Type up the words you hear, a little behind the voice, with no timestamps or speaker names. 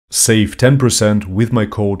Save 10% with my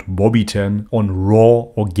code BOBBY10 on raw,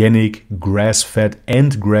 organic, grass-fed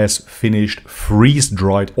and grass-finished,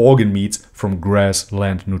 freeze-dried organ meats from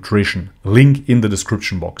Grassland Nutrition. Link in the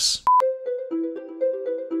description box.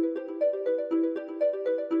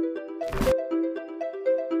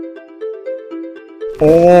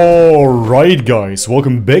 Alright guys,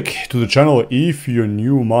 welcome back to the channel. If you're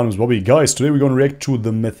new, my name is Bobby. Guys, today we're going to react to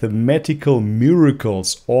the mathematical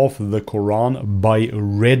miracles of the Quran by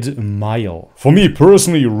Red Mile. For me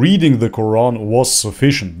personally, reading the Quran was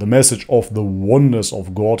sufficient. The message of the oneness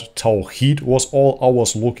of God, Tawheed, was all I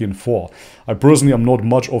was looking for. I personally am not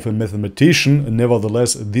much of a mathematician,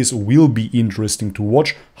 nevertheless this will be interesting to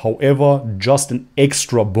watch. However, just an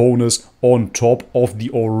extra bonus on top of the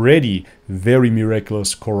already very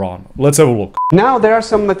miraculous Quran. Let's have a look. Now there are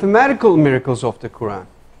some mathematical miracles of the Quran.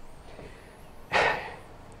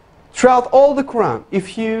 Throughout all the Quran,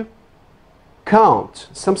 if you count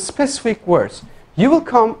some specific words, you will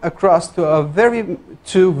come across to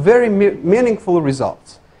very meaningful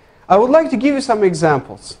results. I would like to give you some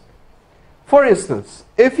examples. For instance,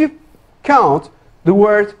 if you count the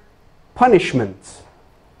word punishment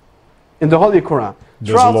in the Holy Quran,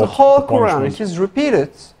 throughout the whole Quran, it is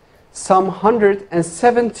repeated some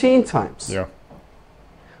 117 times. Yeah.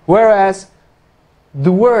 Whereas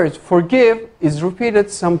the word forgive is repeated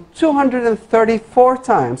some 234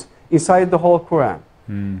 times inside the whole Quran.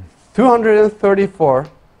 234.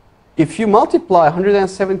 If you multiply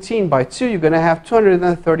 117 by 2, you're going to have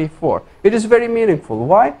 234. It is very meaningful.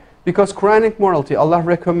 Why? Because Quranic morality, Allah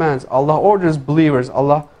recommends, Allah orders believers,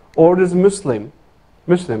 Allah orders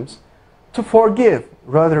Muslims to forgive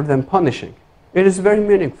rather than punishing. It is very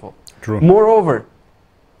meaningful. True. Moreover,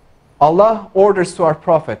 Allah orders to our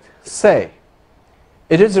Prophet, say,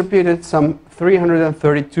 it is repeated some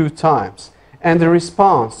 332 times. And the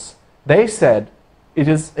response, they said, it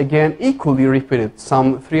is again equally repeated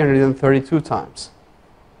some 332 times.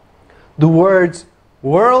 The words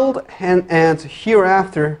world and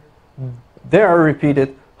hereafter, they are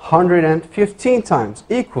repeated 115 times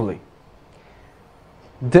equally.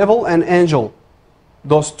 Devil and angel,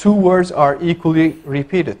 those two words are equally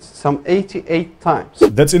repeated some 88 times.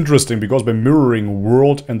 That's interesting because by mirroring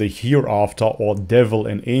world and the hereafter, or devil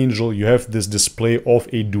and angel, you have this display of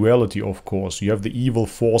a duality, of course. You have the evil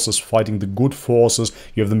forces fighting the good forces,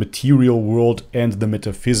 you have the material world and the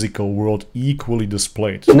metaphysical world equally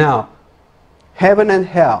displayed. Now, heaven and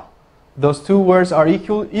hell, those two words are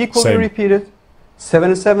equally repeated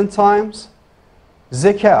 77 times.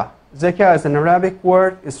 Zakah. Zakah is an Arabic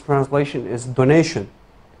word. Its translation is donation.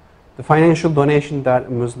 The financial donation that a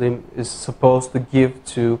Muslim is supposed to give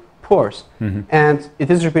to poor. And it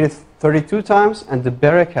is repeated 32 times. And the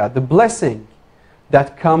barakah, the blessing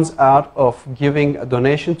that comes out of giving a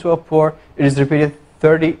donation to a poor, it is repeated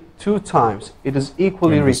 32 times. It is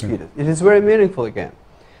equally repeated. It is very meaningful again.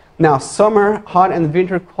 Now, summer, hot, and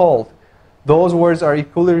winter, cold. Those words are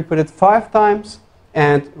equally repeated 5 times.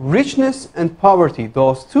 And richness and poverty,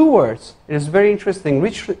 those two words, it is very interesting.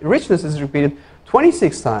 Richness is repeated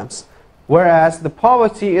 26 times, whereas the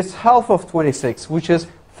poverty is half of 26, which is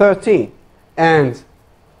 13. And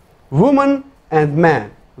woman and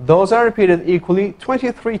man, those are repeated equally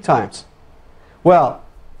 23 times. Well,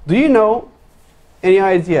 do you know any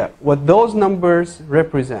idea what those numbers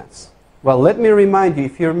represent? Well, let me remind you,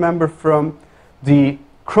 if you remember from the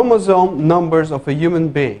chromosome numbers of a human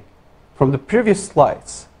being, from the previous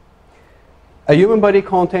slides, a human body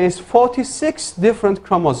contains 46 different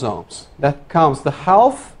chromosomes. That comes, the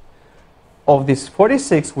half of this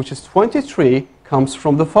 46, which is 23, comes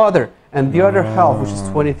from the father, and the other half, which is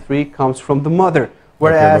 23, comes from the mother.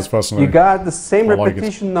 Whereas you got the same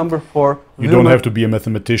repetition number for you don't have to be a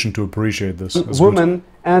mathematician to appreciate this. Woman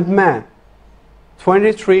and man.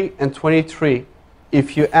 23 and 23.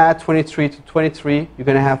 If you add 23 to 23, you're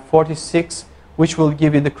going to have 46, which will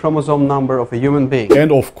give you the chromosome number of a human being. And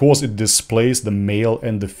of course it displays the male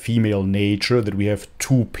and the female nature, that we have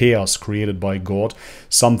two pairs created by God,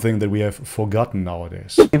 something that we have forgotten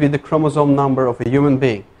nowadays. Give you the chromosome number of a human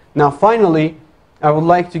being. Now finally, I would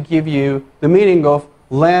like to give you the meaning of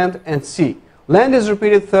land and sea. Land is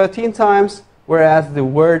repeated 13 times, whereas the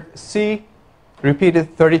word sea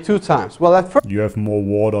repeated 32 times. Well, at first you have more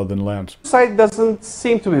water than land. Sight doesn't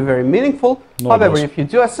seem to be very meaningful. However, if you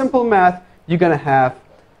do a simple math, you're going to have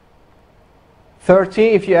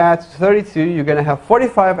 13. If you add 32, you're going to have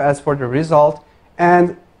 45 as for the result.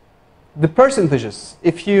 And the percentages,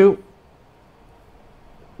 if you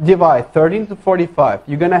divide 13 to 45,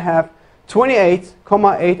 you're going to have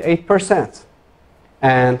 28.88%.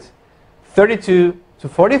 And 32 to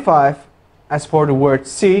 45, as for the word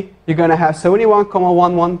sea, you're going to have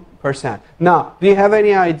 71.11%. Now, do you have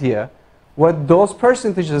any idea what those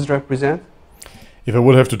percentages represent? If I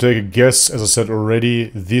would have to take a guess, as I said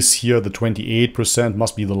already, this here the 28%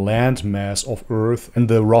 must be the land mass of Earth and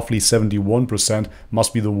the roughly 71%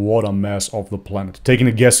 must be the water mass of the planet. Taking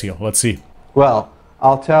a guess here, let's see. Well,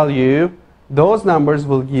 I'll tell you, those numbers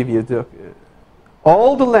will give you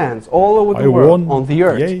all the lands all over the world on the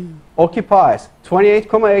Earth. Yay. Occupies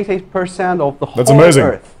 28.88% of the whole That's amazing.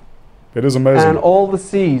 Earth. It is amazing. And all the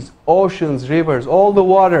seas, oceans, rivers, all the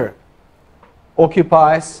water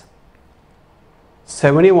occupies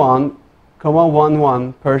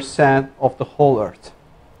 71.11% of the whole Earth.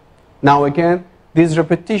 Now again, these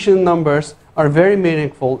repetition numbers are very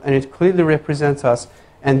meaningful and it clearly represents us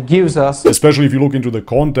and gives us... Especially if you look into the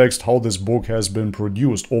context how this book has been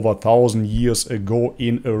produced over 1,000 years ago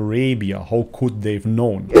in Arabia. How could they have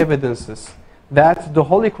known? Evidences that the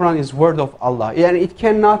Holy Quran is word of Allah. And it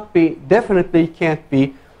cannot be, definitely can't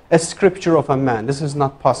be a scripture of a man. This is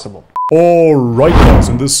not possible. Alright guys,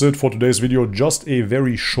 and this is it for today's video. Just a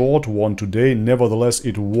very short one today. Nevertheless,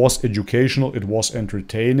 it was educational, it was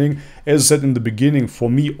entertaining. As I said in the beginning, for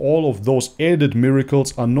me all of those added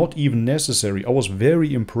miracles are not even necessary. I was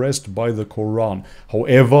very impressed by the Quran.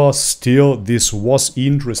 However, still this was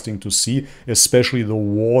interesting to see, especially the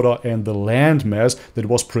water and the land mass that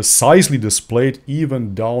was precisely displayed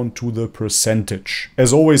even down to the percentage.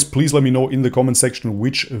 As always, please let me know in the comment section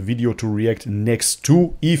which video to react next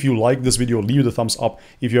to. If you like this video, leave it a thumbs up.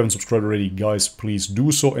 If you haven't subscribed already, guys, please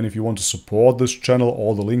do so. And if you want to support this channel,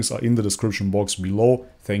 all the links are in the description box below.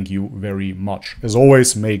 Thank you very much. As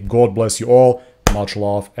always, may God bless you all. Much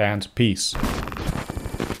love and peace.